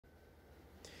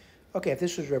Okay, if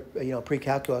this was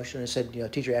pre-calculation and it said,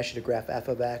 teacher asked you to graph f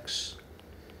of x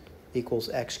equals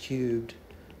x cubed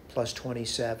plus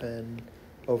 27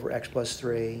 over x plus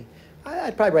 3,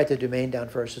 I'd probably write the domain down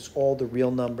first. It's all the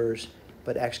real numbers,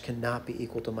 but x cannot be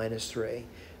equal to minus 3. And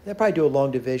I'd probably do a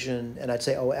long division, and I'd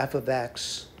say, oh, f of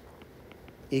x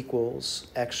equals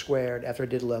x squared, after I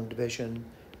did a long division,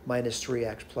 minus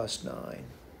 3x plus 9.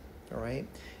 All right?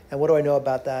 And what do I know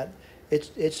about that?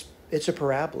 It's a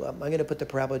parabola. I'm going to put the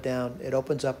parabola down. It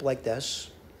opens up like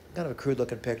this, kind of a crude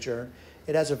looking picture.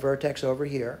 It has a vertex over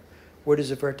here. Where does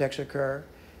the vertex occur?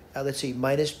 Let's see,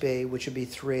 minus b, which would be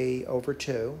 3 over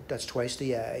 2. That's twice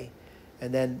the a.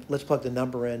 And then let's plug the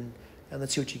number in, and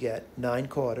let's see what you get. 9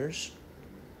 quarters.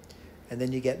 And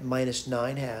then you get minus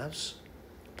 9 halves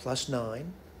plus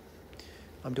 9.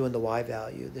 I'm doing the y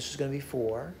value. This is going to be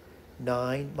 4.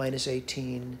 9 minus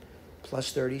 18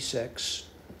 plus 36.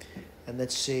 And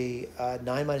let's see, 9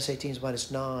 minus 18 is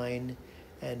minus 9,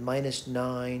 and minus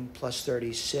 9 plus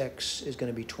 36 is going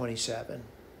to be 27.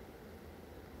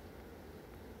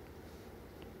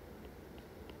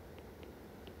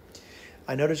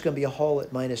 I know there's going to be a hole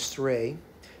at minus 3.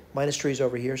 Minus 3 is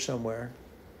over here somewhere.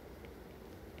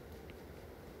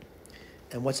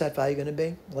 And what's that value going to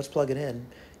be? Let's plug it in.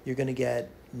 You're going to get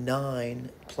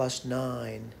 9 plus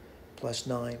 9 plus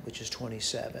 9, which is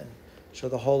 27. So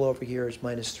the hole over here is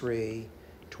minus 3,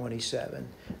 27.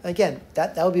 Again,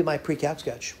 that would be my pre-calc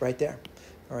sketch right there.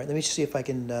 All right, let me see if I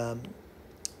can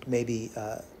maybe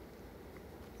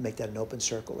make that an open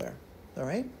circle there. All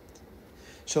right?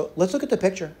 So let's look at the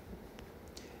picture.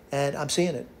 And I'm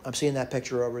seeing it. I'm seeing that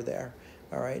picture over there.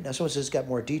 All right, now someone says it's got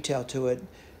more detail to it.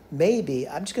 Maybe,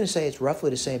 I'm just going to say it's roughly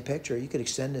the same picture. You could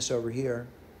extend this over here.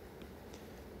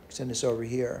 Extend this over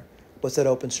here. What's that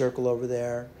open circle over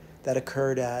there? That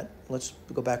occurred at, let's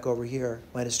go back over here,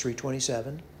 minus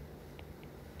 327.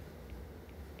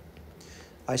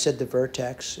 I said the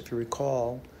vertex, if you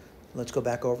recall, let's go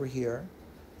back over here,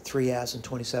 3 halves and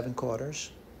 27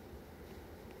 quarters.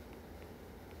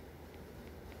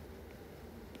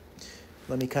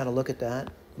 Let me kind of look at that,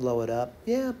 blow it up.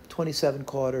 Yeah, 27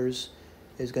 quarters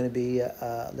is going to be,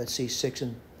 let's see, 6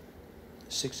 and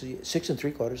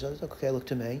 3/4. That's okay, look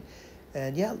to me.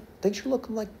 And yeah, things are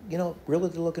looking like, really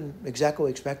they're looking exactly what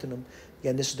we expected them.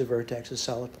 Again, this is the vertex, a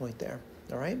solid point there.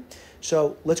 All right?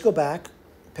 So let's go back.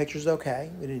 Picture's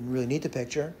okay. We didn't really need the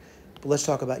picture. But let's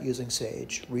talk about using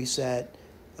SAGE. Reset,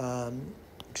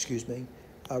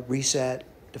 reset,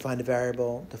 define the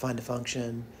variable, define the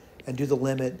function, and do the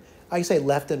limit. I can say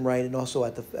left and right, and also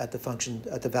at the function,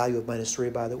 at the value of minus 3,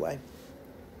 by the way.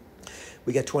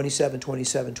 We get 27,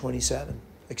 27, 27.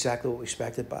 Exactly what we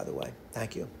expected, by the way.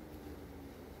 Thank you.